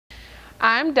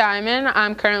I'm Diamond.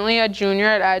 I'm currently a junior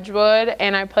at Edgewood,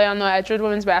 and I play on the Edgewood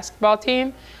women's basketball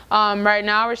team. Right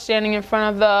now, we're standing in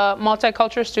front of the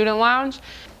Multicultural Student Lounge.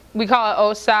 We call it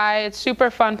OSI. It's a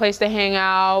super fun place to hang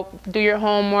out, do your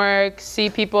homework, see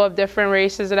people of different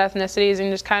races and ethnicities,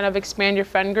 and just kind of expand your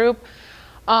friend group.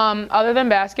 Other than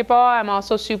basketball, I'm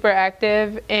also super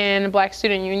active in Black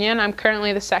Student Union. I'm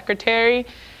currently the secretary.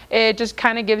 It just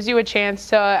kind of gives you a chance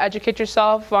to educate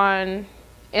yourself on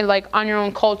your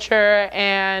own culture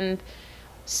and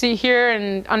hear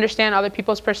and understand other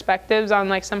people's perspectives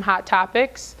on some hot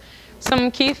topics.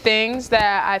 Some key things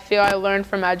that I feel I learned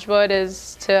from Edgewood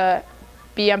is to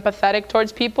be empathetic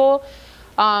towards people.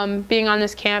 Being on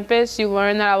this campus, you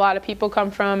learn that a lot of people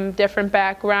come from different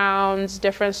backgrounds,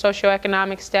 different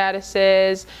socioeconomic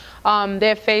statuses. They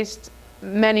have faced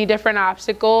many different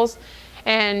obstacles,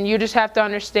 and you just have to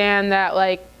understand that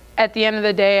at the end of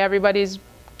the day, everybody's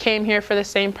came here for the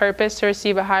same purpose, to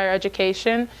receive a higher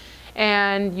education,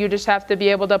 and you just have to be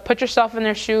able to put yourself in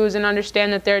their shoes and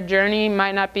understand that their journey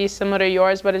might not be similar to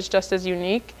yours, but it's just as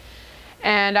unique.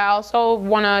 And I also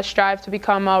want to strive to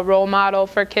become a role model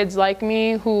for kids like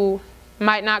me who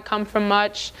might not come from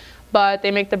much, but they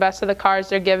make the best of the cards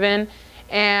they're given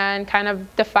and kind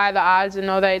of defy the odds and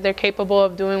know that they're capable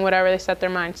of doing whatever they set their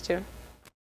minds to.